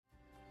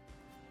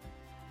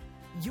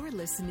You're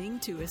listening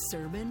to a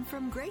sermon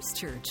from Grace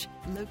Church,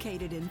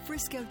 located in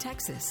Frisco,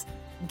 Texas.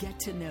 Get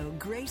to know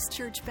Grace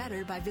Church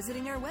better by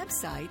visiting our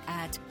website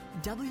at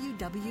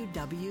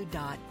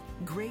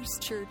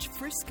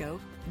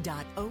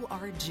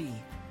www.gracechurchfrisco.org.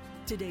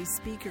 Today's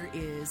speaker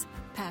is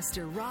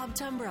Pastor Rob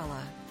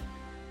Tumbrella.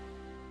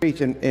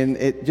 And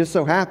it just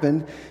so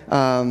happened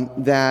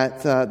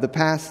that the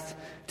past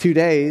 2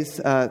 days,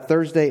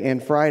 Thursday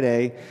and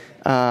Friday,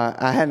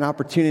 I had an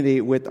opportunity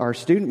with our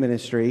student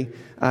ministry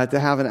to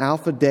have an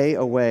Alpha Day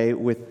away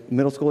with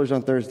middle schoolers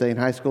on Thursday and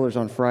high schoolers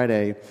on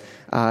Friday.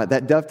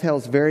 That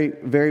dovetails very,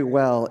 very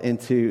well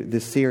into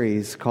this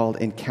series called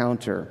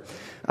Encounter.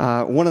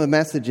 One of the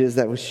messages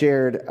that was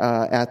shared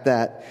at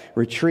that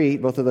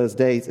retreat, both of those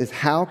days, is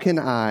how can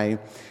I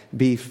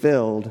be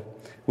filled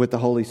with the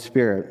Holy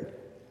Spirit?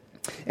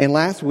 And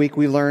last week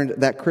we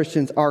learned that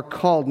Christians are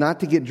called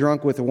not to get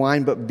drunk with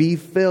wine, but be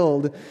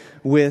filled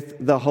with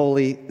the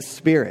Holy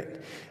Spirit.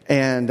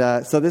 And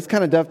so this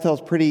kind of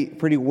dovetails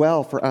pretty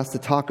well for us to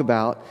talk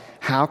about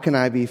how can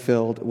I be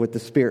filled with the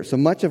Spirit. So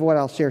much of what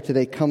I'll share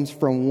today comes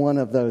from one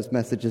of those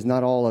messages,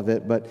 not all of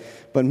it, but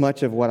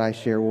much of what I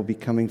share will be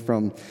coming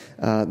from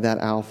that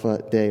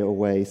Alpha Day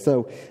away.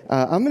 So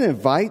I'm going to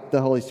invite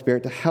the Holy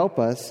Spirit to help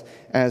us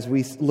as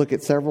we look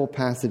at several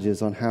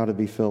passages on how to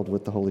be filled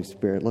with the Holy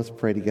Spirit. Let's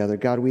pray together.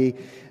 God, we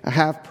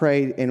have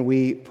prayed and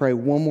we pray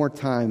one more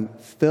time.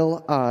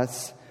 Fill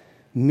us,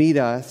 meet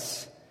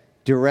us,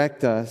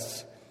 direct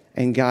us,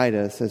 and guide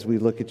us as we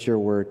look at your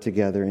word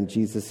together. In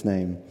Jesus'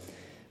 name,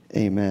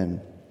 amen.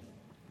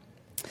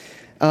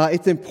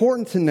 It's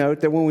important to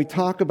note that when we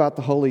talk about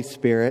the Holy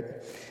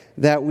Spirit,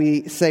 that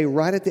we say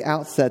right at the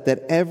outset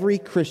that every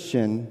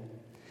Christian,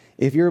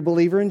 if you're a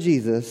believer in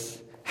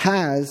Jesus,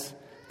 has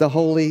the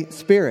Holy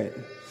Spirit.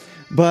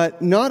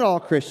 But not all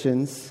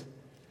Christians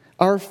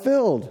are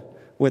filled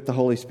with the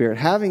Holy Spirit.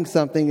 Having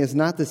something is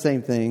not the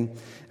same thing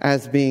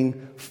as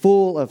being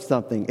full of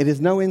something. It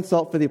is no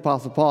insult for the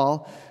Apostle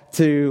Paul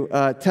to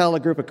tell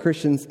a group of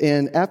Christians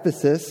in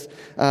Ephesus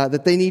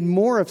that they need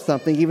more of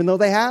something, even though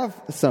they have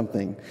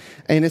something.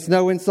 And it's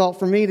no insult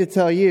for me to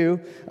tell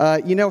you,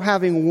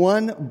 having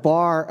one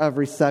bar of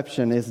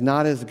reception is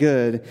not as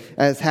good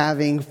as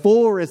having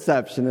full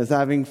reception, as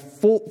having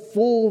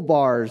full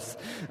bars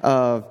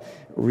of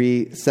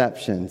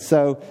reception.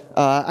 So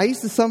I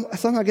used to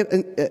somehow get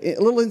a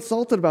little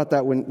insulted about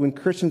that when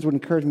Christians would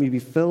encourage me to be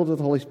filled with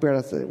the Holy Spirit.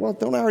 I said, well,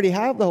 don't I already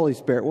have the Holy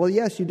Spirit? Well,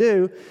 yes, you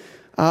do.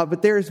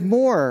 But there is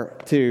more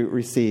to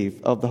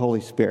receive of the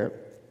Holy Spirit.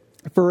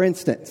 For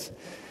instance,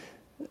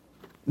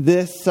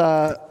 this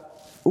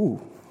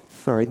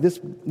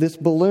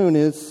balloon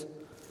is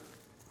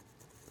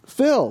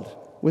filled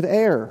with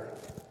air,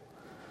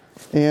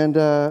 and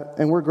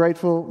we're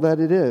grateful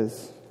that it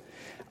is.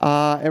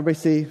 Everybody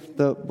see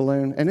the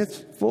balloon, and it's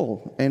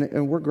full,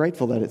 and we're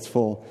grateful that it's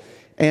full.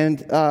 And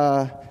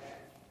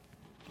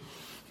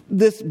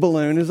this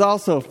balloon is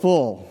also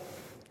full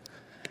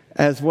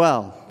as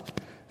well.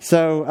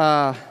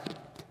 So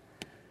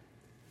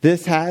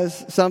this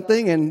has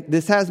something, and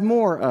this has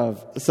more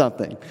of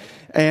something.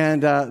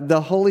 And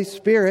the Holy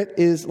Spirit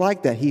is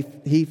like that.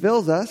 He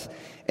fills us,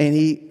 and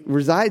He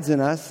resides in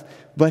us,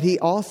 but He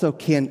also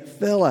can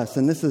fill us.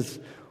 And this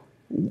is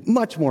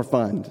much more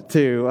fun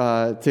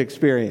to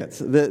experience,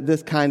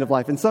 this kind of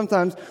life. And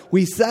sometimes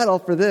we settle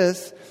for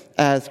this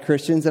as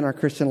Christians in our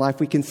Christian life.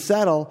 We can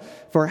settle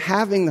for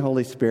having the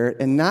Holy Spirit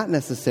and not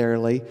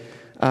necessarily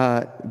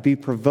be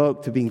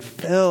provoked to being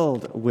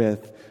filled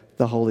with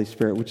the Holy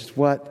Spirit, which is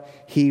what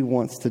He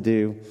wants to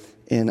do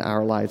in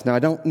our lives. Now, I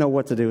don't know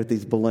what to do with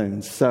these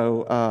balloons,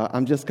 so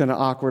I'm just going to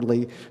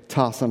awkwardly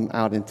toss them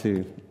out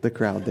into the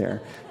crowd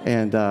there.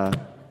 And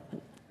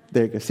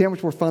there you go. See how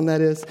much more fun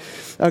that is?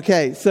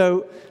 Okay,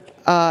 so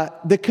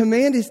the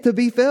command is to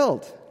be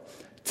filled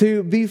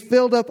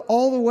up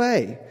all the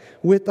way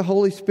with the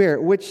Holy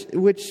Spirit, which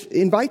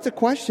invites a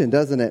question,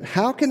 doesn't it?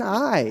 How can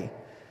I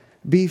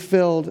be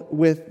filled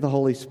with the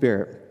Holy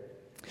Spirit?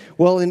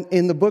 Well,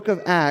 in the book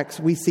of Acts,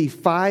 we see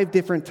 5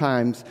 different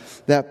times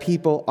that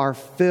people are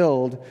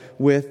filled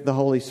with the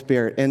Holy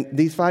Spirit. And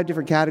these 5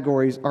 different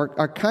categories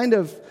are kind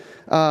of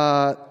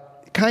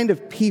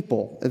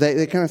people.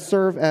 They kind of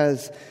serve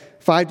as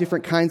 5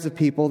 different kinds of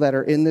people that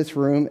are in this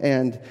room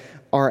and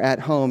are at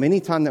home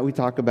anytime that we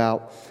talk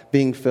about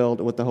being filled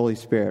with the Holy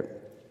Spirit.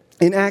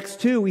 In Acts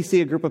 2, we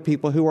see a group of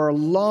people who are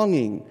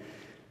longing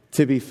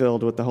to be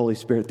filled with the Holy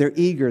Spirit. They're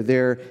eager,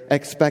 they're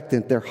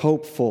expectant, they're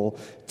hopeful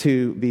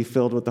to be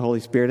filled with the Holy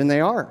Spirit, and they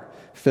are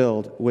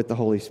filled with the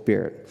Holy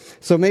Spirit.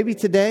 So maybe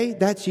today,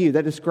 that's you.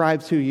 That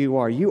describes who you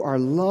are. You are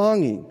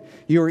longing,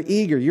 you're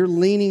eager, you're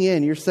leaning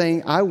in, you're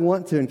saying, I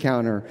want to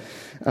encounter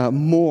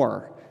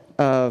more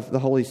of the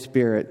Holy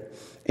Spirit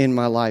in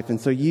my life. And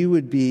so you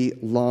would be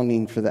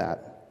longing for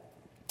that.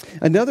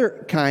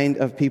 Another kind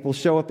of people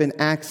show up in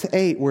Acts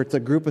 8, where it's a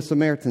group of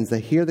Samaritans. They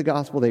hear the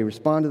gospel, they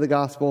respond to the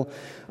gospel,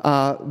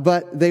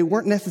 but they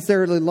weren't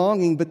necessarily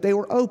longing, but they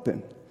were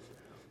open.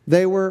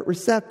 They were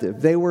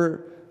receptive. They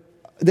were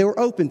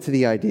open to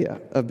the idea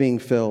of being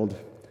filled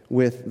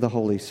with the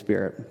Holy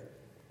Spirit.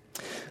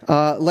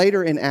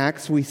 Later in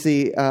Acts, we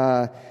see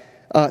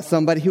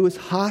somebody who was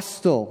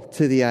hostile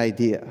to the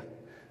idea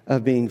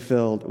of being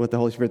filled with the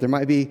Holy Spirit. There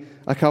might be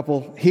a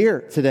couple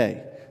here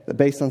today that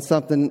based on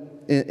something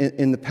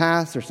in the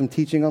past or some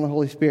teaching on the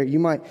Holy Spirit, you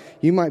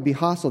might be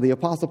hostile. The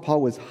Apostle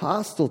Paul was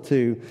hostile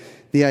to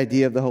the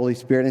idea of the Holy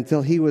Spirit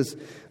until he was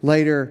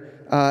later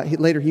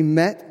he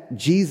met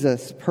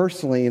Jesus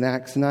personally in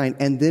Acts 9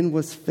 and then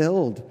was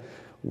filled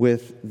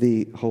with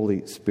the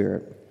Holy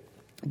Spirit.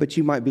 But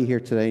you might be here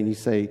today and you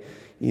say,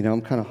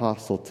 I'm kind of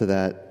hostile to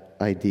that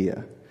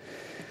idea.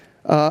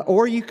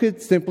 Or you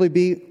could simply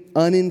be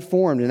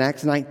uninformed. In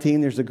Acts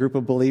 19, there's a group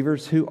of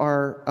believers who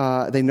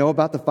are, they know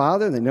about the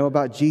Father, they know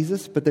about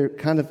Jesus, but they're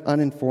kind of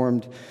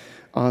uninformed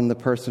on the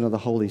person of the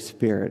Holy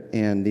Spirit.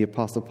 And the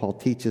Apostle Paul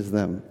teaches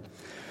them.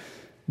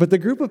 But the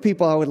group of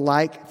people I would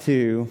like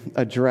to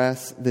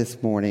address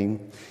this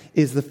morning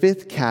is the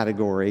fifth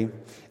category,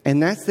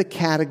 and that's the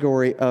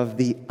category of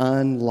the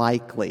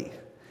unlikely.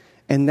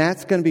 And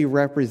that's going to be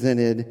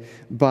represented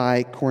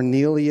by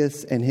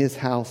Cornelius and his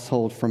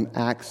household from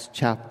Acts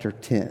chapter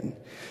 10.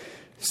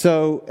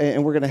 So,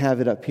 and we're going to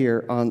have it up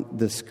here on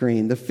the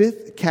screen. The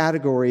fifth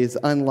category is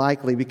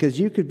unlikely because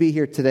you could be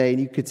here today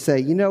and you could say,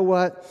 you know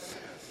what?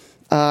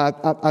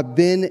 I've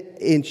been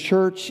in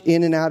church,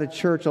 in and out of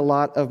church a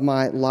lot of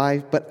my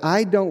life, but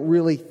I don't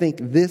really think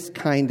this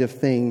kind of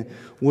thing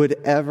would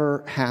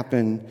ever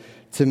happen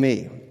to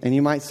me. And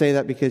you might say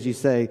that because you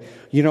say,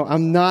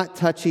 I'm not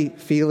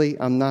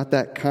touchy-feely. I'm not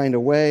that kind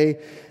of way.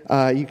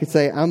 You could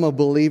say, I'm a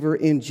believer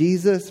in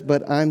Jesus,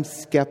 but I'm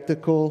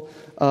skeptical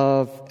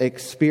of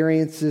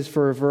experiences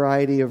for a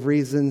variety of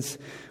reasons.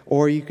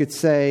 Or you could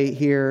say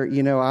here,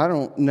 I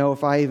don't know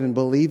if I even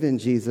believe in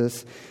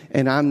Jesus,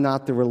 and I'm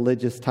not the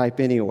religious type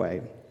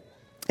anyway.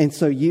 And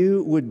so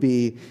you would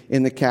be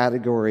in the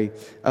category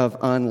of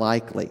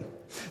unlikely.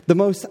 The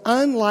most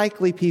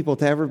unlikely people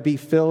to ever be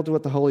filled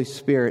with the Holy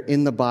Spirit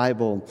in the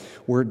Bible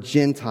were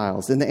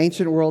Gentiles. In the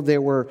ancient world,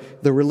 there were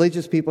the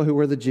religious people who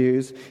were the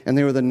Jews, and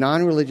there were the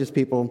non-religious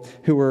people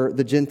who were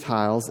the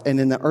Gentiles. And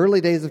in the early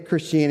days of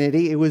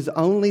Christianity, it was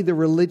only the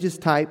religious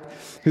type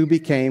who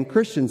became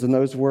Christians, and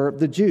those were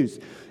the Jews.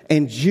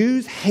 And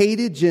Jews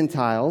hated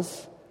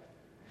Gentiles,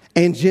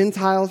 and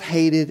Gentiles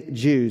hated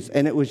Jews.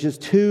 And it was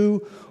just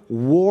two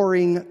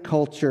warring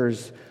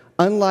cultures,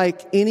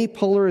 unlike any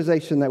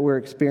polarization that we're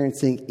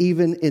experiencing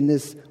even in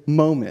this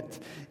moment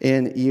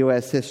in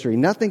U.S. history.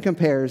 Nothing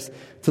compares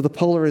to the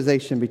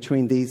polarization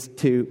between these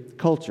two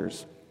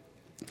cultures.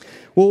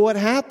 Well, what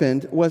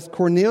happened was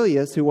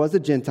Cornelius, who was a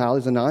Gentile,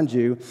 who's a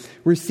non-Jew,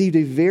 received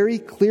a very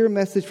clear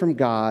message from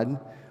God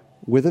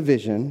with a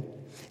vision.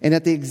 And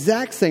at the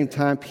exact same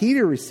time,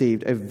 Peter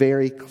received a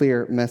very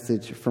clear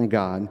message from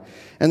God.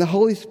 And the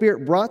Holy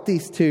Spirit brought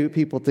these two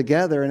people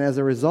together. And as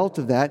a result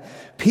of that,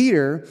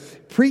 Peter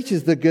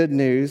preaches the good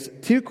news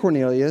to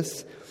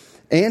Cornelius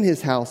and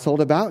his household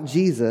about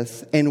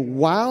Jesus. And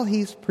while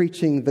he's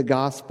preaching the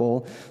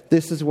gospel,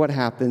 this is what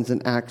happens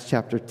in Acts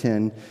chapter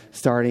 10,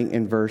 starting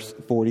in verse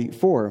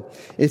 44.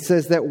 It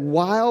says that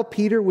while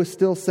Peter was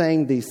still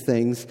saying these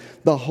things,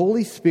 the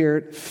Holy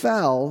Spirit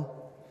fell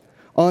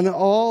on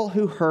all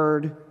who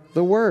heard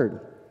the word.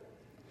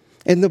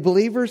 And the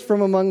believers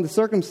from among the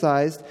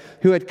circumcised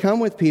who had come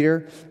with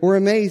Peter were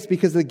amazed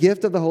because the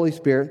gift of the Holy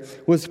Spirit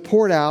was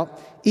poured out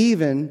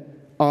even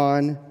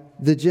on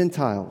the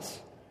Gentiles.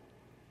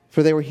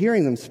 For they were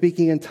hearing them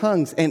speaking in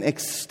tongues and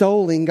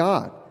extolling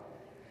God.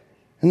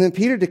 And then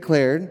Peter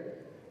declared,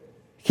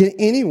 "Can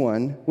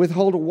anyone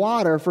withhold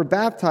water for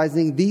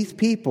baptizing these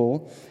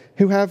people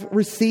who have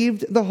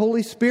received the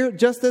Holy Spirit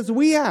just as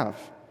we have?"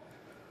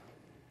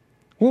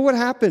 Well, what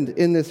happened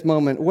in this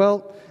moment?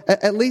 Well,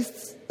 at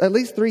least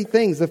three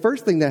things. The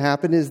first thing that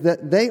happened is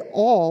that they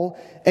all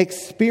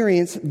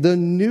experienced the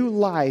new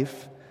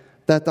life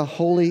that the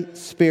Holy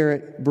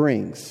Spirit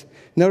brings.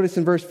 Notice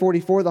in verse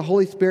 44, the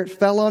Holy Spirit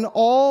fell on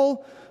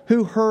all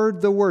who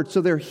heard the word.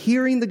 So they're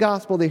hearing the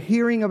gospel, they're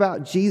hearing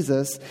about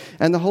Jesus,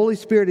 and the Holy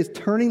Spirit is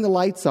turning the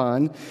lights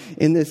on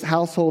in this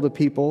household of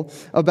people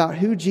about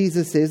who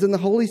Jesus is. And the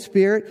Holy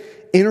Spirit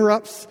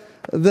interrupts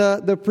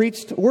the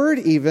preached word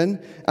even,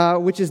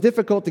 which is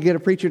difficult to get a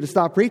preacher to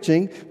stop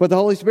preaching, but the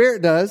Holy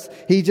Spirit does.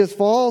 He just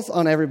falls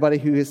on everybody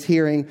who is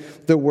hearing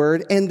the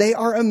word, and they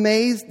are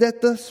amazed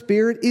that the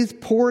Spirit is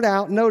poured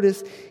out.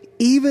 Notice,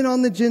 even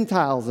on the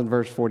Gentiles in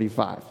verse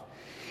 45.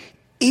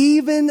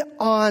 Even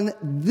on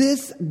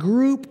this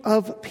group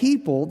of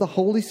people, the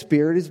Holy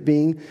Spirit is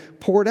being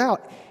poured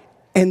out.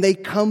 And they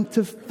come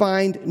to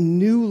find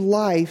new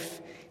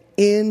life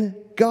in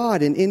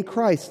God and in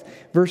Christ.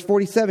 Verse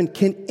 47,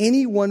 can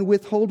anyone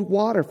withhold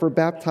water for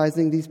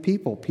baptizing these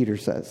people? Peter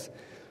says.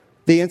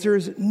 The answer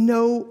is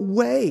no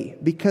way,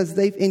 because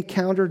they've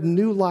encountered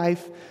new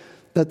life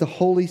that the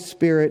Holy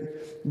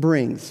Spirit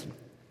brings.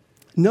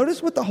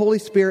 Notice what the Holy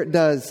Spirit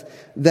does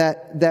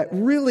that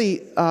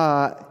really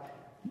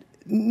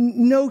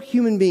no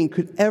human being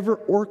could ever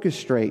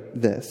orchestrate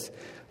this.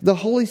 The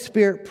Holy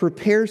Spirit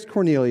prepares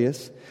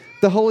Cornelius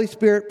The Holy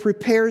Spirit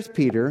prepares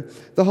Peter.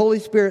 The Holy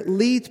Spirit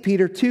leads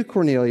Peter to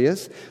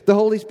Cornelius. The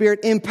Holy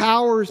Spirit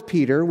empowers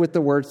Peter with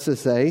the words to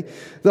say.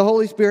 The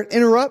Holy Spirit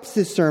interrupts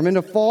his sermon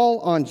to fall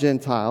on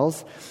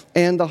Gentiles.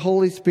 And the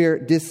Holy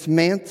Spirit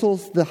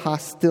dismantles the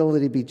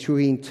hostility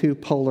between two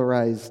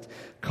polarized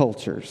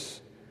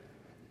cultures.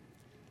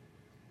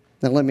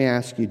 Now let me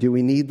ask you, do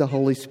we need the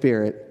Holy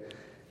Spirit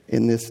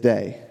in this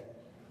day?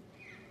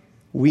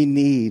 We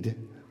need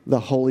the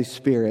Holy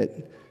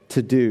Spirit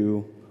to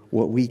do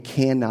what we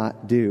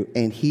cannot do.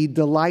 And He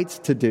delights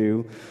to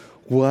do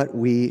what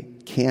we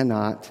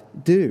cannot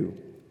do.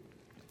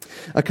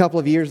 A couple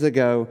of years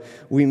ago,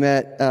 we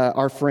met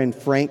our friend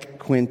Frank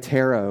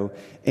Quintero,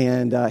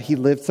 and he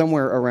lived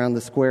somewhere around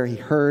the square. He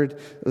heard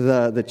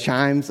the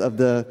chimes of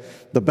the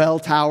bell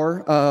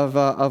tower of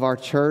our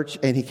church,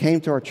 and he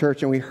came to our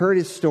church, and we heard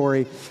his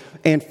story.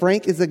 And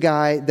Frank is a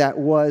guy that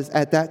was,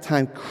 at that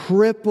time,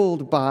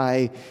 crippled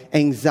by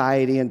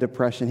anxiety and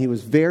depression. He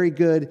was very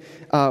good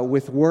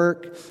with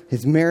work.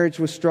 His marriage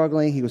was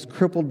struggling. He was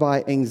crippled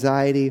by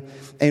anxiety.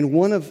 And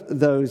one of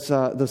those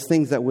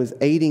things that was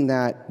aiding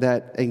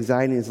that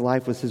anxiety in his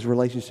life was his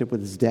relationship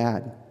with his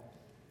dad.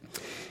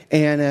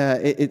 And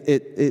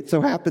it so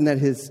happened that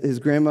his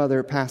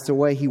grandmother passed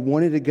away. He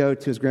wanted to go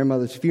to his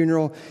grandmother's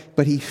funeral,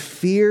 but he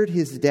feared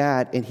his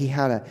dad, and he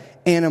had an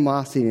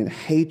animosity and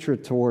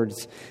hatred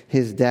towards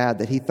his dad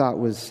that he thought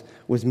was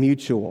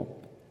mutual.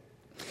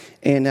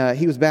 And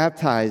he was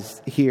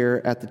baptized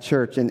here at the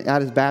church. And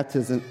at his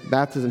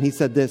baptism, he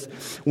said this: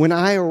 "When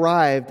I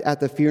arrived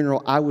at the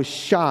funeral, I was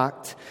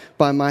shocked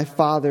by my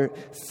father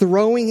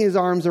throwing his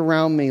arms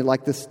around me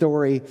like the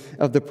story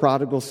of the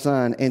prodigal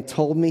son, and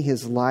told me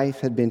his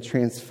life had been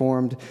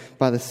transformed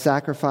by the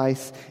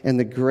sacrifice and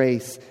the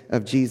grace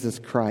of Jesus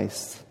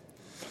Christ."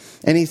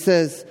 And he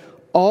says,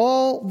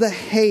 all the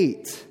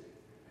hate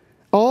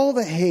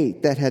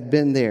that had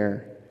been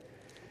there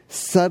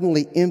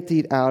suddenly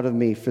emptied out of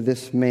me for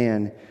this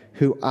man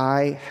who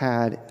I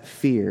had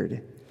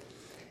feared.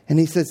 And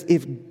he says,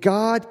 if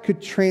God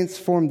could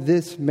transform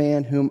this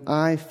man whom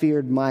I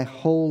feared my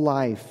whole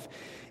life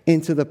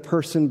into the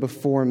person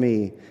before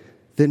me,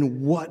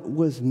 then what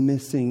was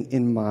missing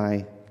in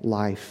my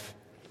life?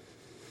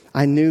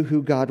 I knew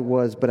who God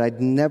was, but I'd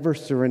never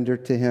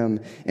surrendered to Him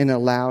and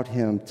allowed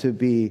Him to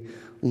be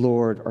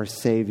Lord or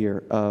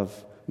Savior of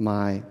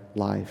my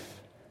life.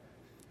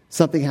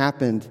 Something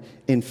happened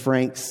in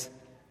Frank's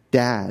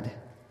dad,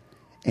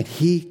 and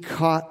he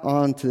caught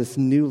on to this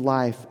new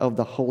life of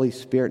the Holy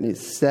Spirit, and it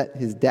set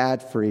his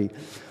dad free.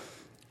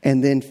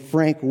 And then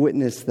Frank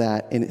witnessed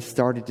that, and it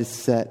started to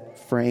set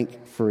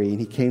Frank free. And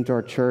he came to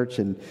our church,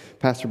 and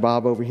Pastor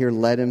Bob over here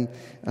led him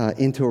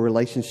into a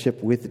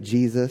relationship with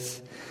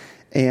Jesus.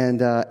 And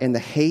the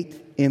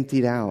hate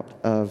emptied out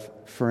of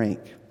Frank.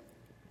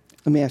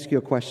 Let me ask you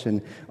a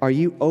question. Are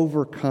you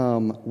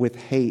overcome with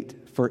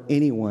hate for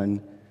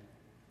anyone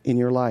in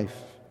your life?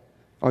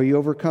 Are you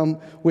overcome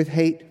with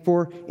hate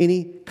for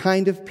any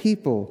kind of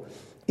people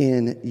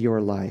in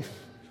your life?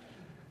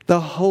 The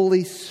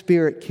Holy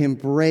Spirit can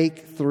break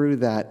through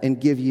that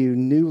and give you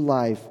new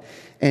life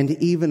and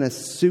even a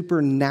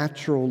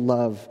supernatural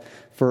love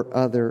for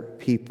other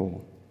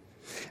people.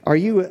 Are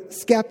you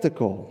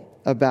skeptical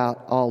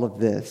about all of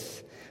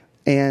this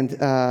and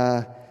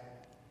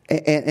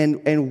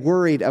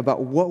worried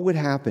about what would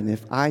happen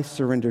if I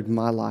surrendered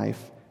my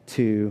life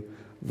to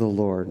the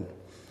Lord?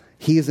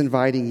 He is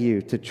inviting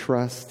you to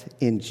trust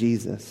in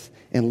Jesus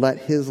and let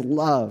His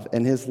love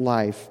and His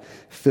life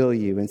fill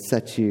you and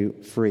set you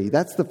free.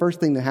 That's the first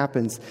thing that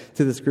happens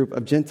to this group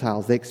of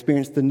Gentiles. They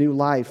experience the new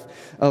life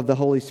of the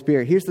Holy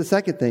Spirit. Here's the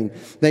second thing.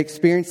 They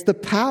experience the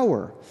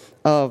power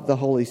of the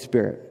Holy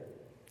Spirit.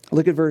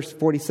 Look at verse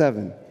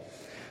 47.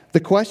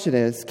 The question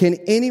is, can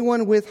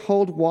anyone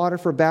withhold water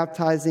for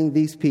baptizing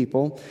these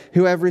people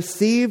who have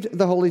received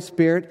the Holy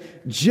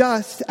Spirit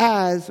just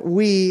as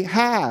we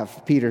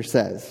have, Peter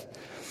says.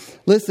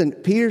 Listen,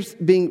 Peter's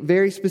being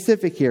very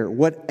specific here.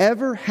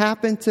 Whatever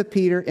happened to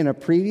Peter in a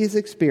previous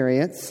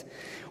experience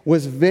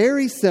was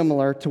very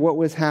similar to what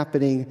was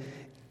happening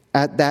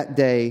at that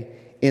day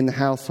in the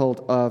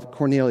household of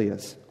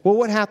Cornelius. Well,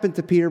 what happened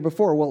to Peter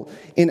before? Well,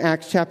 in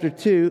Acts chapter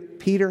 2,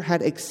 Peter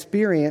had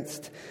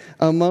experienced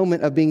a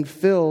moment of being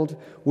filled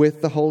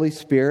with the Holy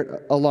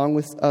Spirit along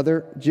with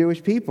other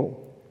Jewish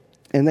people.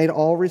 And they'd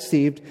all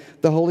received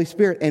the Holy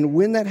Spirit. And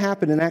when that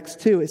happened in Acts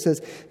 2, it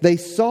says, they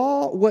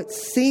saw what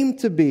seemed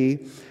to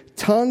be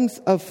tongues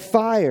of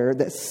fire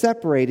that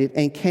separated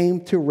and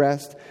came to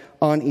rest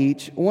on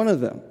each one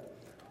of them.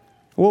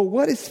 Well,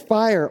 what is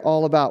fire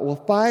all about? Well,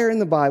 fire in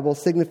the Bible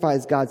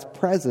signifies God's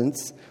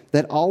presence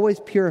that always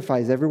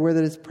purifies everywhere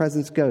that His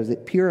presence goes.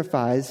 It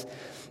purifies,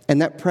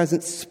 and that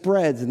presence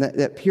spreads, and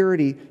that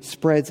purity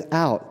spreads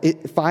out.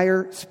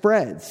 Fire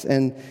spreads,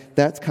 and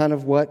that's kind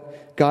of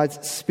what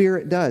God's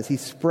Spirit does. He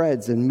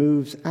spreads and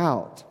moves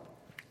out.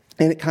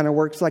 And it kind of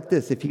works like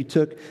this. If you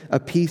took a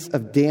piece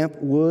of damp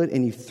wood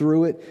and you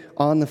threw it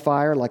on the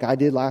fire, like I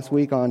did last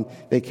week on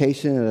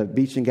vacation at a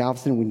beach in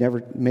Galveston, we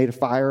never made a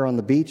fire on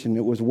the beach and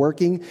it was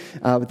working.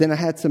 But then I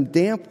had some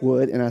damp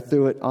wood and I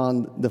threw it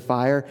on the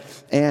fire.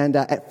 And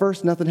at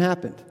first, nothing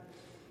happened.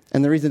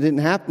 And the reason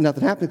nothing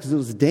happened because it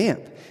was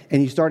damp.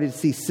 And you started to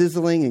see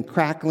sizzling and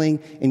crackling,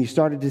 and you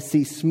started to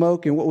see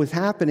smoke. And what was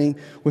happening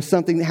was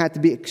something that had to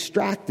be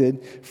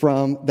extracted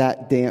from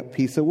that damp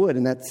piece of wood.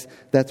 And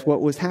that's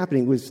what was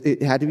happening.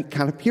 It had to be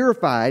kind of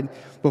purified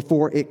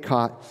before it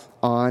caught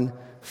on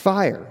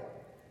fire.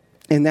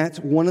 And that's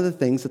one of the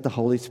things that the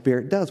Holy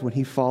Spirit does when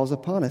He falls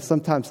upon us.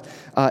 Sometimes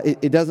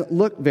it doesn't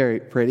look very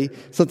pretty.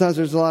 Sometimes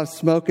there's a lot of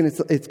smoke and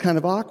it's kind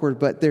of awkward,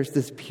 but there's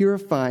this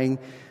purifying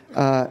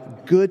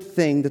good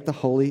thing that the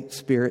Holy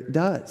Spirit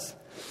does.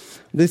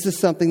 This is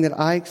something that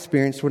I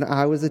experienced when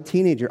I was a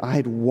teenager. I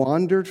had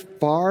wandered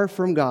far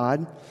from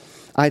God.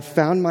 I'd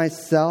found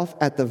myself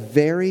at the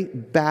very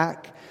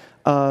back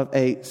of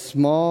a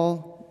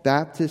small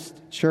Baptist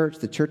church,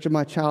 the church of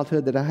my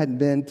childhood that I hadn't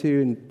been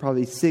to in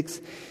probably 6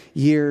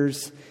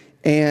 years.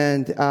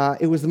 And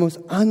it was the most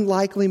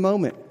unlikely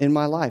moment in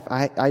my life.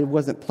 I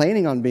wasn't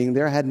planning on being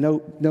there. I had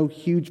no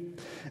huge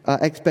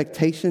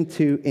expectation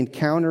to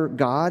encounter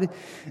God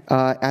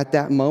at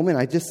that moment.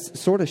 I just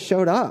sort of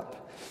showed up.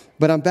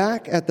 But I'm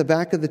back at the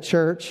back of the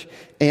church,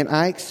 and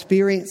I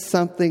experienced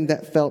something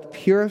that felt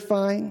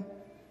purifying,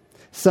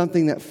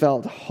 something that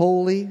felt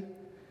holy,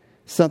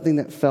 something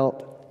that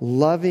felt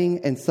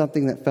loving, and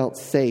something that felt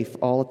safe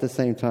all at the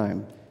same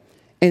time.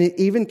 And it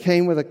even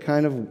came with a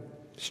kind of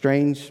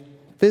strange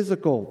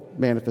physical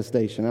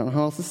manifestation. I don't know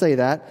how else to say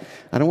that.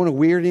 I don't want to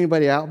weird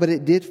anybody out, but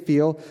it did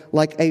feel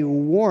like a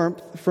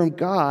warmth from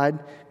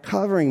God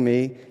covering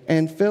me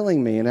and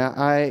filling me. And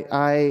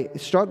I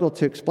struggled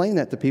to explain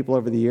that to people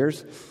over the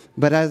years.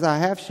 But as I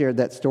have shared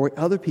that story,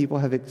 other people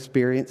have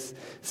experienced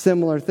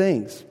similar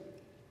things.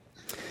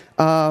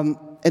 And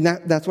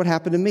that's what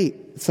happened to me.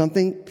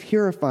 Something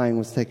purifying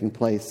was taking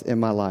place in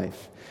my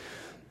life.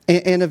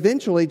 And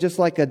eventually, just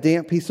like a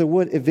damp piece of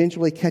wood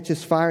eventually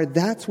catches fire,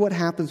 that's what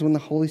happens when the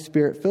Holy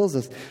Spirit fills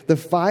us. The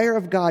fire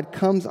of God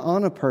comes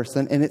on a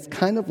person, and it's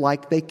kind of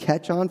like they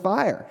catch on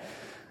fire.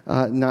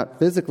 Not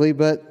physically,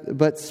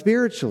 but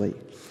spiritually.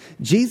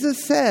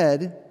 Jesus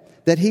said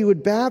that He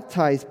would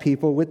baptize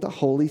people with the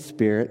Holy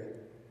Spirit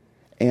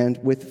and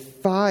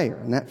with fire.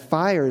 And that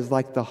fire is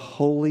like the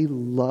holy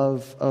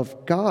love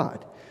of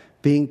God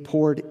being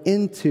poured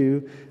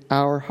into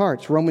our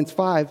hearts. Romans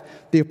 5,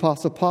 the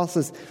Apostle Paul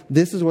says,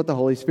 this is what the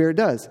Holy Spirit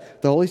does.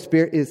 The Holy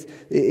Spirit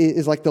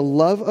is like the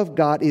love of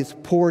God is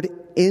poured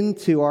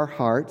into our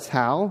hearts.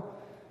 How?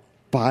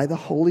 By the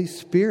Holy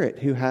Spirit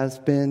who has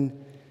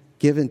been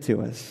given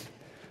to us.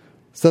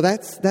 So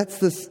that's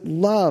this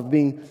love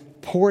being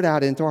poured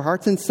out into our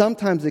hearts. And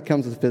sometimes it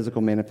comes with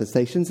physical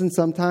manifestations, and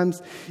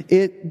sometimes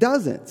it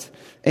doesn't.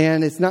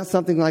 And it's not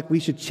something like we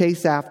should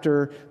chase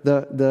after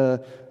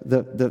the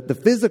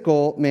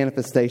physical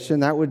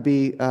manifestation. That'd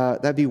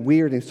be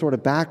weird and sort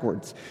of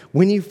backwards.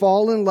 When you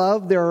fall in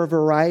love, there are a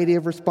variety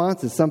of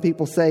responses. Some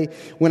people say,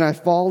 when I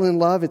fall in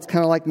love, it's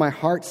kind of like my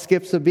heart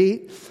skips a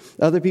beat.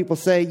 Other people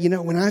say,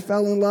 when I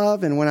fell in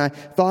love and when I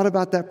thought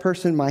about that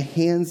person, my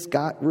hands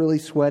got really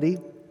sweaty.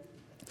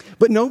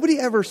 But nobody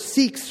ever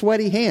seeks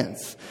sweaty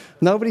hands.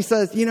 Nobody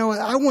says,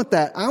 I want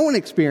that. I want to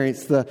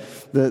experience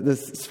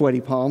the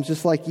sweaty palms,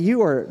 just like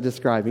you are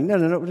describing. No,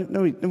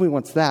 nobody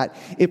wants that.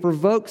 It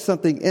provokes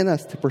something in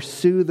us to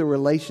pursue the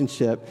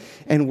relationship,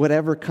 and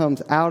whatever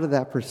comes out of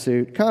that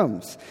pursuit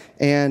comes.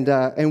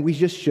 And we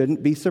just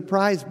shouldn't be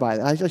surprised by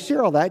that. I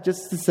share all that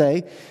just to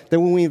say that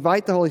when we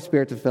invite the Holy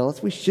Spirit to fill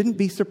us, we shouldn't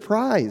be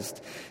surprised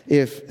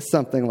if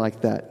something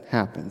like that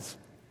happens.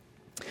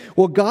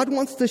 Well, God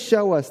wants to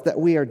show us that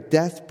we are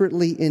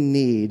desperately in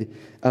need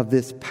of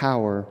this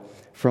power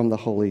from the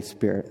Holy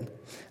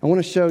Spirit. I want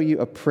to show you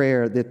a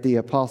prayer that the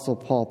Apostle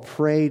Paul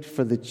prayed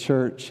for the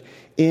church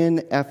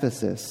in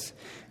Ephesus.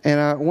 And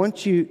I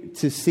want you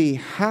to see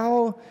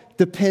how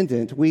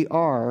dependent we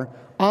are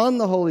on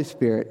the Holy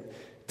Spirit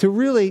to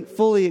really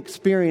fully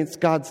experience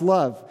God's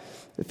love.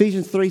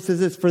 Ephesians 3 says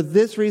this, "For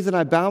this reason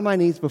I bow my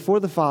knees before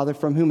the Father,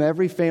 from whom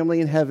every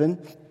family in heaven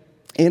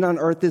and on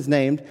earth is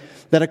named,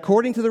 that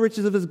according to the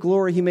riches of His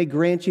glory He may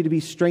grant you to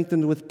be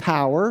strengthened with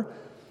power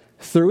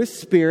through His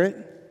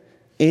Spirit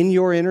in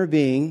your inner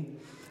being,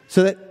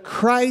 so that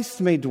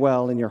Christ may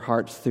dwell in your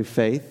hearts through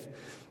faith,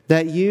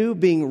 that you,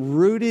 being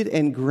rooted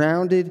and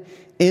grounded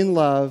in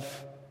love,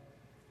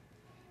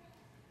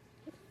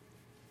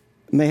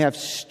 may have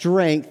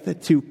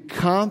strength to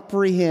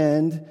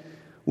comprehend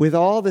with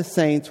all the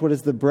saints what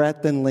is the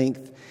breadth and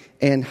length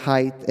and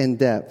height and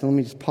depth." Let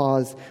me just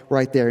pause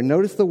right there.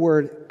 Notice the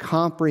word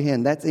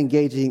comprehend. That's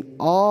engaging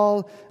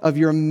all of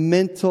your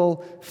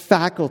mental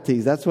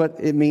faculties. That's what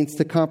it means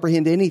to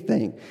comprehend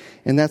anything.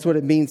 And that's what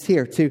it means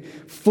here. To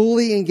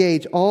fully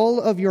engage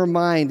all of your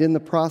mind in the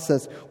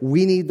process,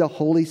 we need the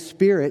Holy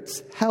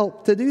Spirit's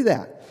help to do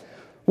that.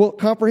 Well,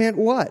 comprehend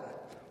what?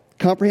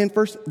 Comprehend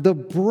first the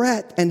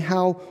breadth and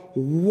how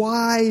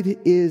wide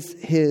is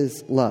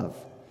His love.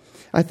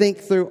 I think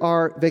through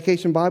our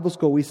Vacation Bible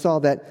School, we saw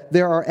that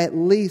there are at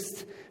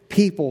least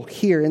people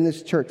here in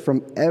this church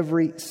from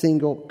every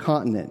single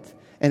continent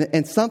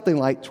and something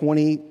like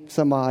 20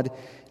 some odd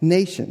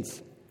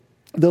nations.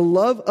 The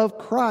love of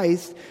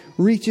Christ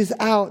reaches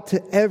out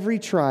to every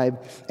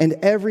tribe and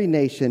every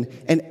nation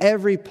and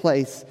every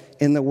place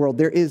in the world.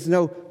 There is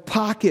no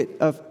pocket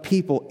of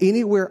people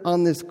anywhere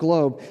on this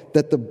globe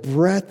that the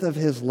breadth of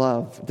His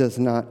love does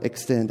not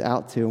extend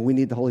out to. And we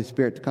need the Holy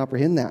Spirit to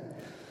comprehend that.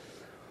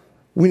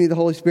 We need the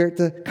Holy Spirit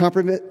to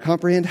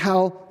comprehend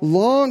how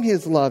long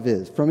His love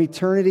is, from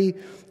eternity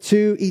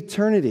to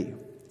eternity.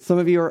 Some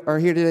of you are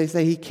here today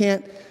say, He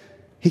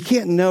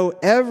can't know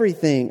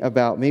everything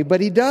about me, but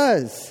He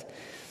does.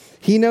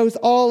 He knows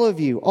all of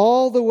you,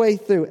 all the way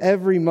through,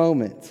 every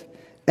moment,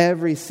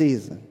 every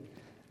season,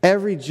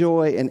 every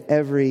joy and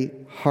every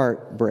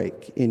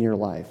heartbreak in your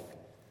life.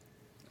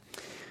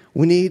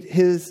 We need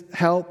His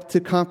help to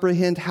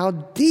comprehend how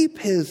deep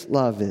His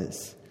love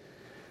is.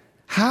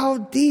 How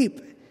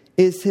deep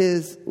is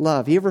His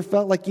love? You ever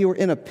felt like you were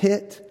in a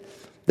pit?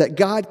 That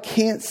God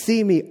can't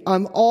see me.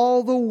 I'm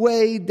all the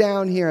way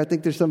down here. I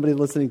think there's somebody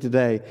listening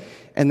today,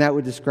 and that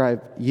would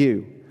describe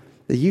you.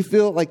 That you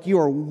feel like you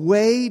are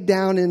way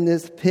down in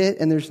this pit,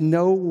 and there's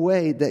no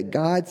way that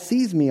God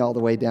sees me all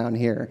the way down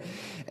here.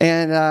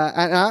 And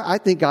I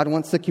think God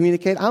wants to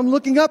communicate, I'm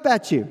looking up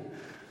at you.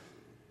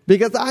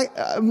 Because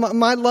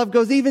my love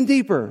goes even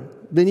deeper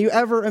than you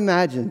ever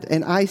imagined.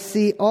 And I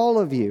see all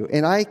of you,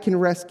 and I can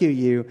rescue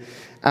you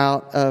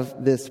out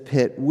of this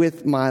pit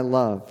with my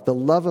love. The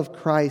love of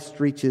Christ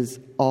reaches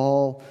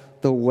all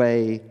the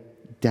way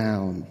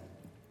down.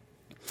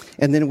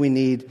 And then we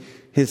need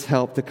His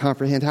help to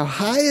comprehend how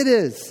high it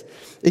is.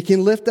 It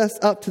can lift us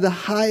up to the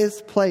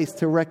highest place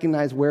to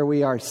recognize where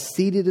we are,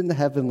 seated in the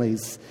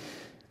heavenlies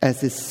as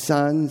His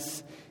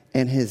sons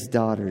and His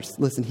daughters.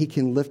 Listen, He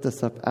can lift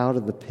us up out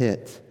of the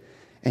pit,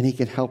 and He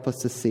can help us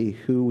to see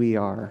who we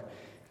are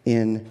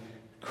in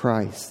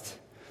Christ.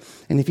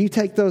 And if you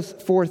take those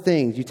four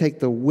things, you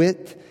take the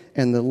width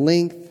and the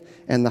length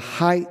and the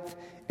height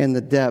and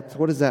the depth,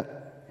 what does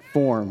that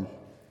form?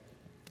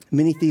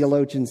 Many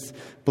theologians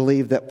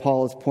believe that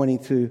Paul is pointing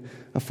to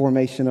a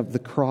formation of the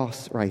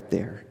cross right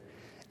there.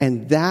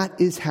 And that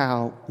is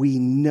how we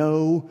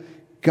know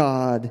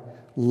God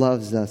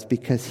loves us,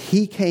 because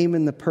He came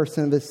in the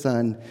person of His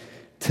Son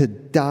to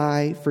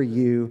die for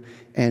you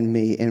and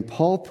me. And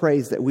Paul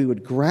prays that we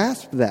would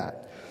grasp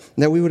that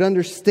we would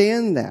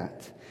understand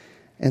that,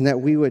 and that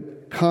we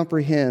would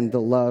comprehend the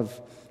love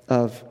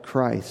of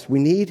Christ. We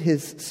need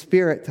His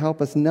Spirit to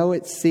help us know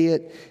it, see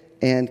it,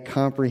 and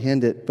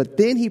comprehend it. But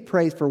then he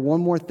prays for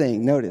one more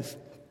thing. Notice,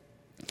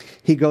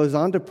 he goes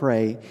on to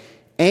pray,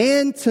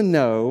 and to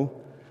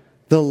know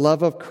the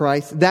love of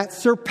Christ that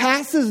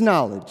surpasses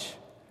knowledge.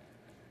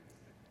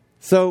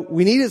 So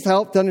we need His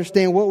help to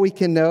understand what we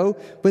can know.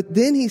 But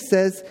then he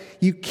says,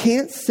 you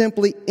can't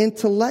simply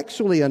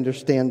intellectually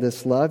understand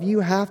this love.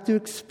 You have to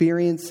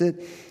experience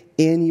it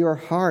in your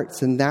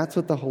hearts. And that's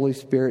what the Holy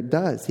Spirit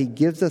does. He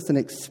gives us an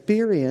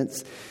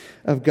experience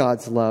of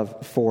God's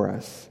love for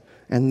us.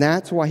 And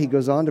that's why he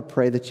goes on to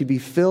pray that you be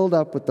filled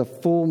up with the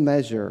full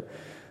measure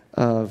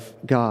of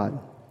God.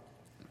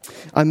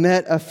 I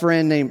met a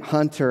friend named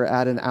Hunter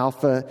at an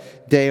Alpha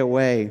Day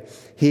Away.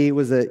 He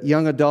was a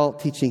young adult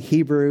teaching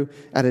Hebrew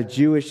at a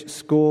Jewish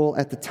school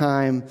at the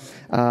time.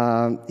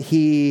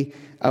 He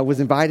was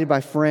invited by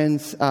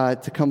friends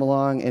to come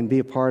along and be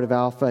a part of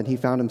Alpha, and he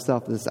found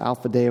himself at this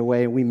Alpha Day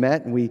Away. And we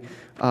met, and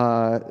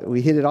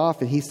we hit it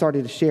off, and he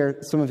started to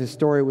share some of his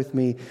story with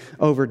me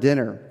over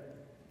dinner.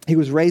 He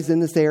was raised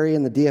in this area,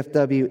 in the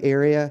DFW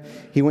area.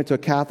 He went to a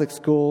Catholic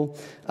school.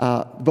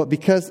 But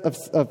because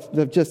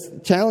of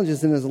just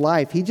challenges in his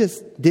life, he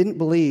just didn't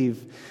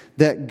believe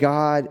that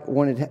God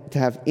wanted to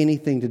have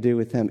anything to do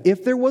with him.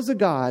 If there was a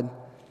God,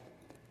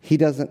 he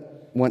doesn't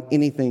want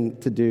anything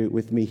to do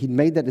with me. He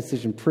made that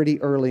decision pretty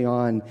early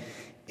on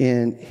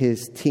in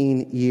his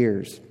teen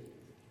years.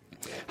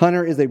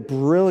 Hunter is a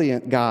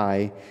brilliant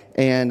guy,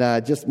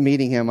 and just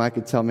meeting him, I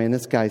could tell, man,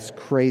 this guy's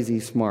crazy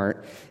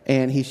smart.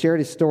 And he shared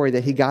his story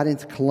that he got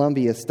into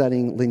Columbia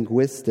studying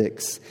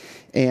linguistics,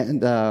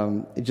 and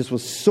it just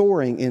was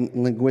soaring in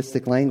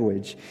linguistic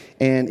language,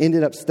 and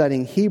ended up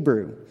studying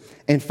Hebrew,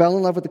 and fell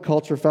in love with the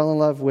culture, fell in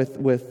love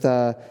with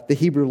the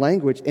Hebrew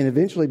language, and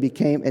eventually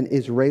became an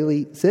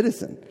Israeli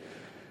citizen.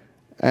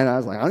 And I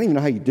was like, I don't even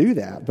know how you do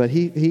that, but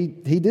he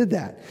did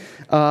that.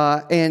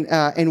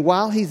 And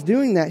while he's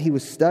doing that, he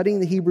was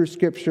studying the Hebrew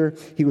Scripture.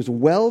 He was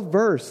well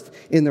versed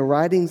in the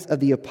writings of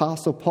the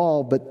Apostle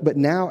Paul, but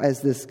now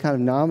as this kind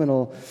of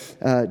nominal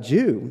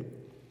Jew.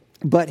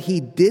 But he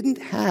didn't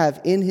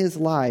have in his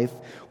life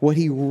what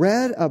he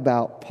read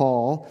about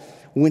Paul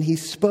when he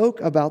spoke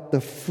about the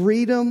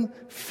freedom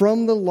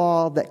from the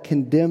law that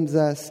condemns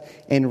us,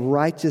 and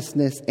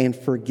righteousness and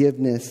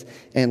forgiveness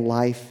and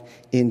life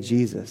in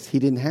Jesus. He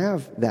didn't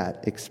have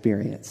that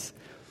experience.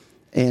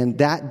 And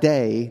that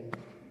day,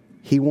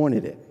 he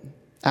wanted it.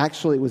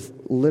 Actually, it was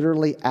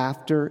literally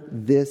after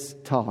this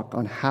talk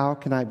on how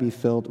can I be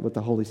filled with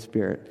the Holy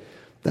Spirit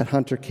that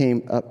Hunter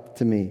came up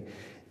to me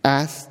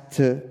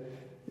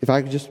if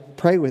I could just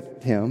pray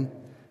with him,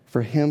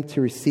 for him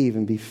to receive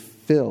and be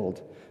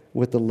filled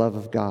with the love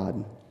of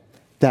God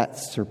that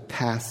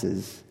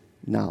surpasses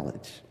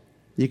knowledge.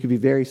 You could be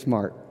very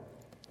smart,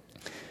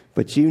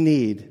 but you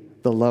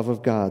need the love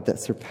of God that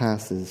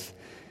surpasses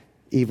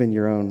even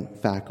your own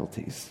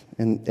faculties.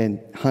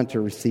 And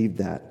Hunter received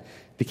that,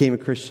 became a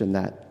Christian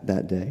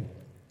that day.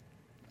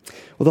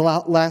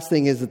 Well, the last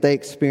thing is that they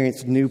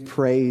experienced new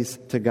praise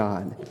to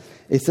God.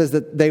 It says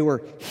that they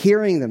were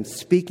hearing them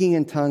speaking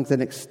in tongues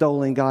and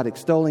extolling God.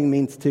 Extolling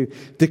means to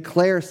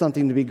declare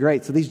something to be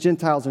great. So these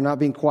Gentiles are not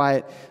being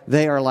quiet.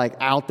 They are like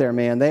out there,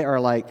 man. They are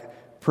like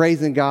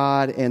praising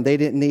God, and they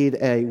didn't need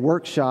a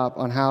workshop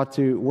on how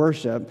to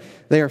worship.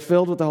 They are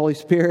filled with the Holy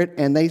Spirit,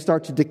 and they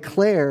start to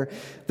declare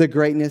the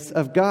greatness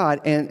of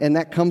God, and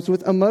that comes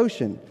with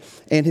emotion.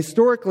 And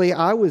historically,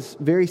 I was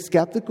very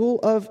skeptical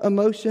of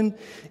emotion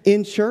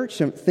in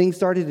church. And things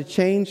started to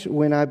change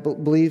when I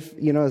believe,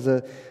 as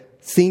a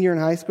senior in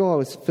high school, I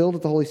was filled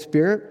with the Holy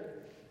Spirit.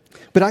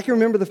 But I can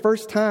remember the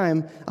first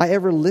time I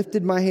ever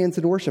lifted my hands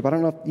in worship. I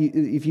don't know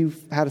if you've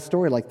had a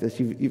story like this.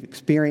 You've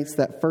experienced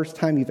that first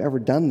time you've ever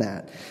done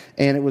that.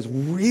 And it was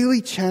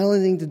really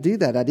challenging to do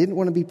that. I didn't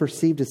want to be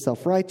perceived as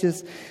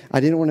self-righteous.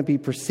 I didn't want to be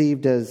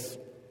perceived as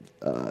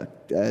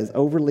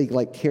overly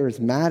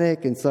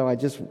charismatic. And so I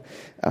just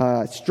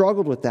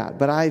struggled with that.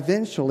 But I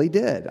eventually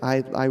did.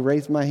 I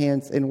raised my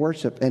hands in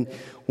worship. And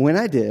when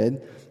I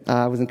did,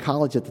 I was in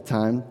college at the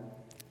time,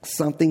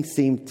 something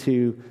seemed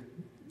to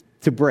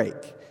break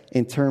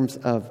in terms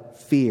of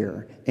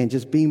fear and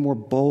just being more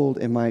bold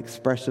in my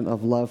expression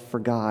of love for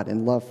God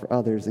and love for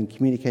others and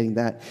communicating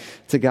that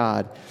to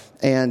God.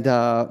 And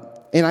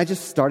I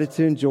just started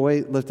to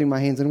enjoy lifting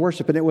my hands in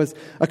worship. And it was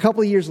a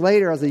couple of years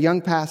later, as a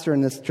young pastor in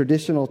this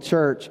traditional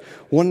church,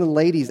 one of the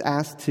ladies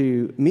asked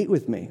to meet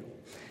with me.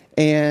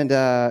 And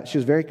she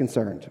was very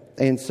concerned.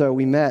 And so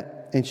we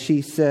met, and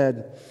she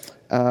said,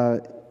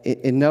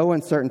 in no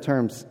uncertain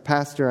terms,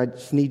 Pastor, I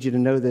just need you to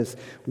know this.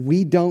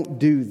 We don't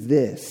do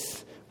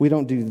this. We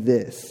don't do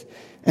this.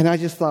 And I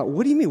just thought,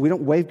 what do you mean? We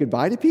don't wave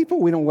goodbye to people?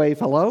 We don't wave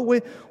hello?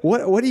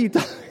 What are you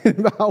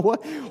talking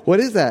about? What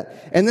is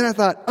that? And then I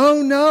thought,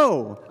 oh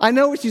no, I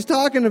know what she's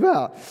talking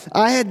about.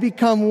 I had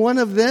become one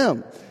of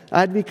them.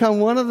 I'd become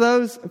one of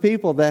those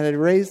people that had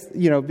raised,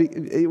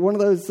 one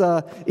of those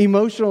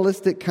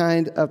emotionalistic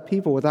kind of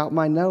people without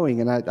my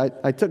knowing. And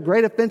I took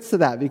great offense to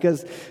that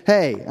because,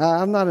 hey,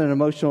 I'm not an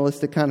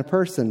emotionalistic kind of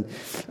person.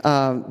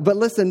 But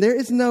listen, there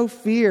is no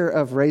fear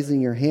of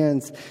raising your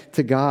hands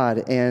to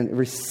God and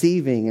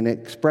receiving and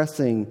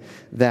expressing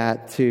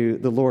that to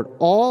the Lord.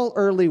 All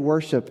early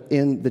worship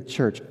in the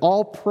church,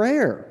 all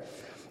prayer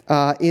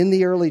in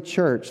the early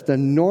church, the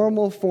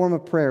normal form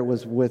of prayer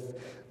was with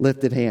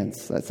lifted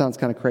hands. That sounds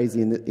kind of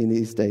crazy in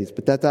these days,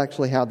 but that's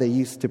actually how they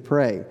used to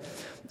pray.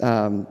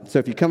 So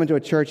if you come into a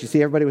church, you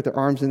see everybody with their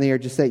arms in the air,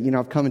 just say,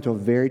 I've come into a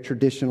very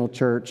traditional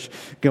church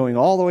going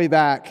all the way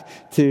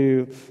back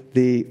to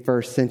the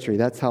first century.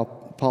 That's how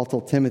Paul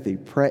told Timothy,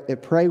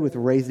 pray with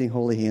raising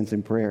holy hands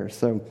in prayer.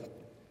 So,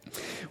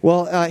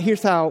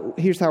 here's how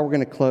we're going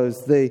to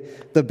close.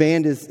 The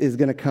band is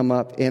going to come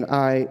up, and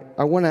I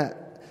want to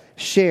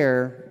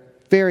share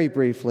very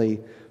briefly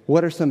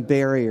what are some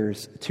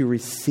barriers to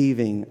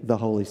receiving the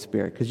Holy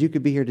Spirit? Because you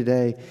could be here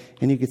today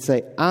and you could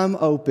say, I'm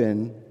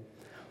open,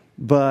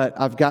 but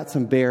I've got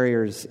some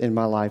barriers in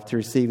my life to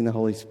receiving the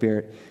Holy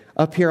Spirit.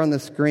 Up here on the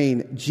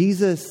screen,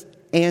 Jesus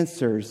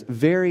answers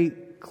very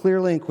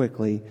clearly and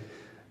quickly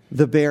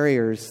the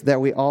barriers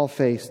that we all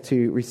face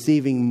to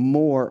receiving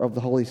more of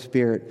the Holy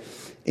Spirit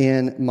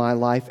in my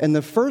life. And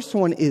the first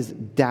one is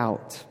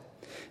doubt.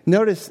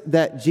 Notice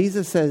that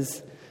Jesus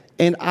says,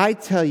 and I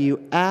tell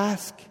you,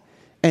 ask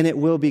and it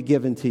will be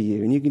given to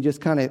you. And you can just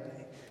kind of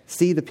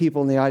see the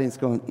people in the audience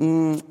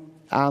going,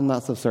 I'm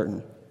not so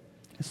certain.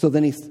 So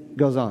then he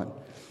goes on.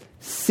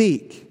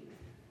 Seek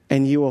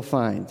and you will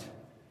find.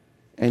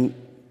 And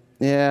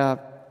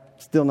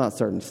still not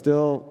certain.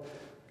 Still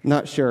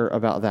not sure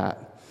about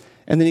that.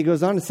 And then he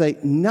goes on to say,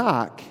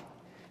 knock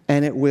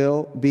and it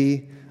will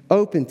be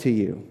open to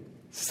you.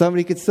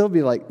 Somebody could still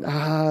be like,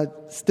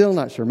 still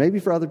not sure. Maybe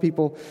for other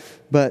people,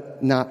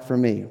 but not for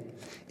me.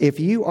 If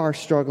you are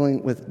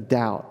struggling with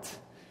doubt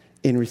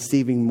in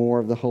receiving more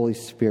of the Holy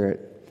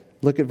Spirit,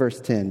 look at verse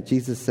 10.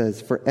 Jesus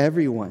says, for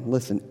everyone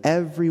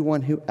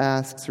who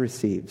asks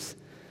receives.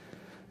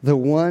 The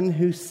one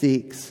who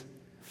seeks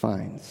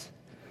finds.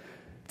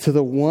 To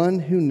the one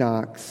who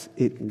knocks,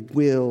 it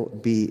will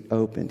be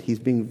opened. He's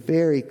being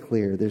very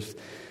clear. There's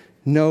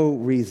no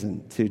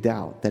reason to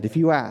doubt that if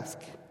you ask,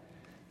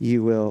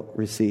 you will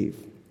receive.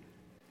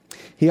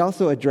 He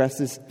also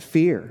addresses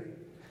fear.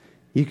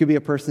 You could be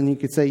a person, you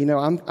could say,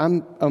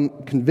 I'm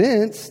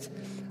convinced,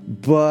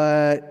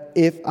 but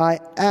if I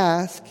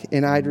ask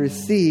and I'd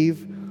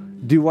receive,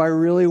 do I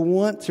really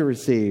want to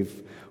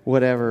receive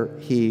whatever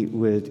he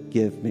would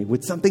give me?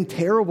 Would something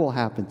terrible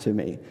happen to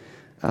me?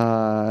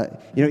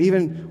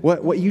 Even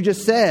what you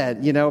just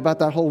said, about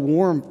that whole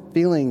warm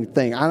feeling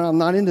thing. I'm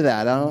not into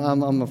that.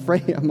 I'm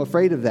afraid. I'm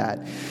afraid of that.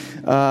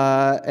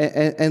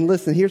 And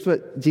listen, here's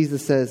what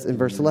Jesus says in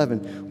verse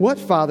 11. What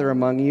father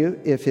among you,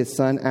 if his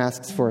son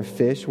asks for a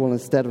fish, will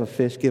instead of a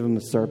fish give him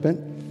a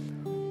serpent?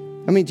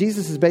 I mean,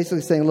 Jesus is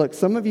basically saying, look,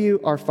 some of you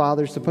are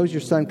fathers. Suppose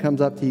your son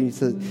comes up to you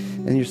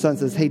and your son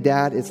says, hey,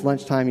 Dad, it's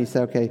lunchtime. You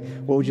say, okay,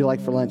 what would you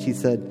like for lunch? He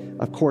said,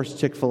 of course,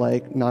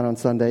 Chick-fil-A, not on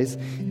Sundays.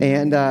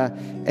 And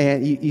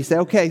you say,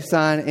 okay,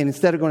 son. And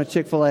instead of going to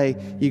Chick-fil-A,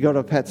 you go to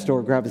a pet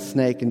store, grab a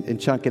snake and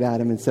chunk it at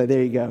him and say,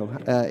 there you go,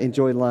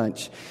 enjoy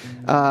lunch.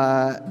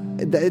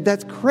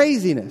 That's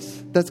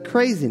craziness. That's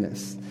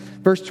craziness.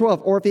 Verse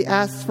 12, or if he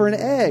asks for an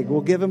egg,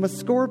 we'll give him a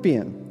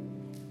scorpion.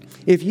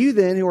 If you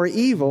then, who are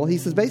evil, he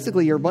says,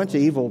 basically you're a bunch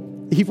of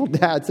evil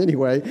dads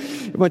anyway,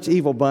 a bunch of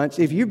evil bunch.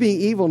 If you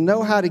being evil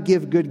know how to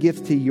give good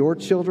gifts to your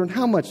children,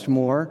 how much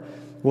more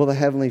will the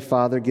Heavenly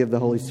Father give the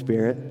Holy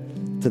Spirit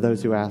to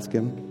those who ask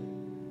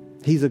him?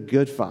 He's a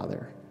good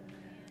Father.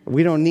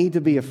 We don't need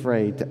to be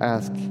afraid to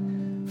ask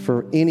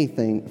for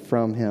anything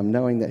from him,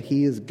 knowing that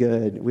he is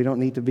good. We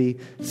don't need to be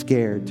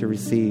scared to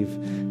receive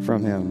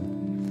from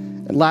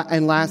him.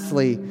 And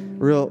lastly,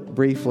 real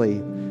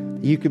briefly,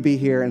 you could be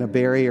here and a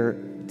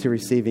barrier to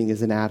receiving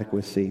is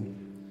inadequacy.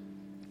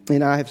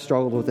 And I have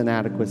struggled with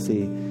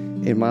inadequacy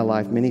in my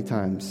life many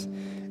times.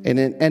 And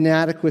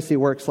inadequacy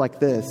works like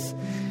this.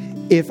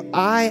 If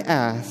I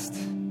asked,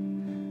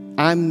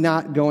 I'm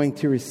not going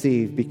to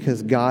receive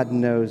because God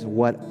knows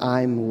what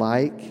I'm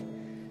like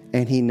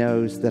and he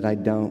knows that I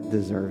don't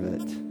deserve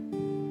it.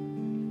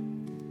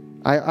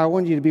 I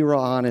want you to be real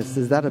honest.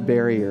 Is that a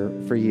barrier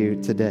for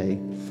you today?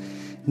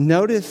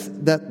 Notice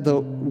that the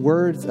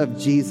words of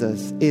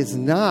Jesus is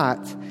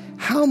not,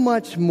 how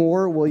much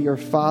more will your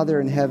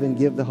Father in heaven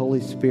give the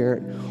Holy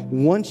Spirit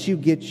once you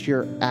get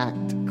your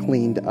act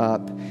cleaned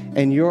up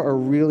and you're a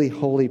really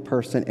holy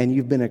person and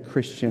you've been a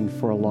Christian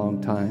for a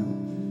long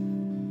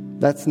time?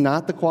 That's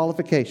not the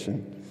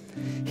qualification.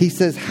 He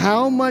says,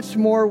 how much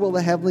more will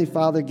the Heavenly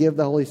Father give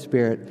the Holy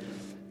Spirit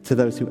to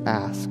those who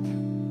ask?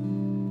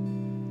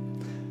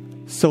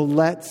 So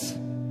let's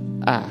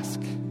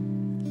ask.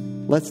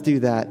 Let's do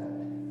that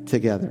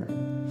together.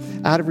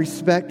 Out of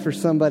respect for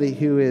somebody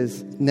who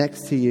is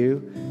next to you,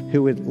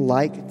 who would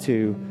like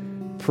to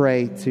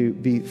pray to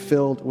be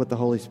filled with the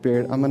Holy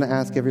Spirit, I'm going to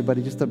ask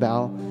everybody just to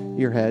bow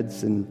your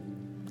heads and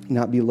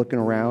not be looking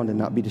around and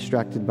not be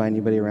distracted by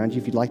anybody around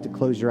you. If you'd like to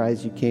close your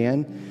eyes, you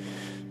can.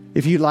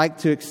 If you'd like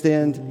to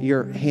extend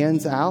your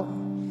hands out,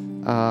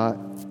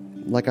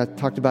 like I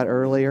talked about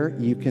earlier,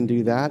 you can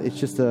do that. It's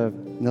just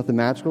nothing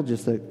magical,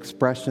 just an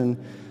expression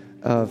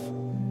of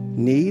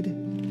need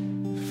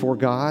for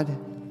God.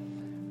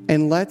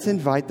 And let's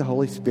invite the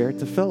Holy Spirit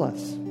to fill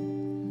us.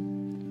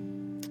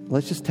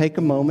 Let's just take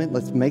a moment.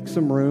 Let's make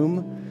some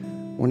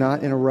room. We're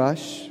not in a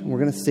rush. We're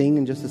going to sing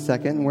in just a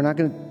second. We're not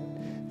going to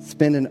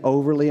spend an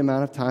overly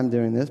amount of time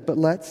doing this, but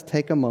let's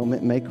take a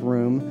moment, make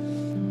room.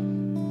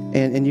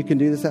 And you can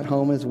do this at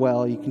home as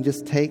well. You can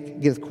just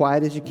get as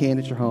quiet as you can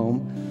at your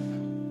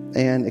home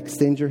and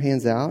extend your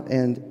hands out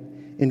and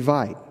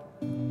invite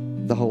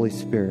the Holy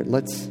Spirit.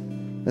 Let's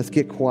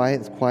get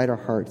quiet. Let's quiet our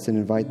hearts and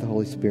invite the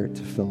Holy Spirit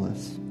to fill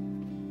us.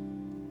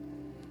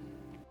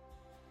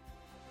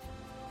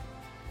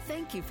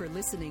 Thank you for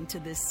listening to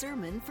this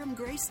sermon from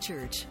Grace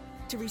Church.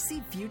 To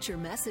receive future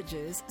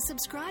messages,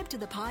 subscribe to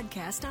the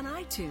podcast on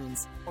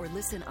iTunes or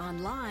listen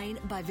online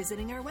by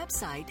visiting our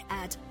website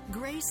at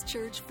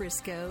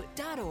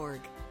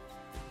gracechurchfrisco.org.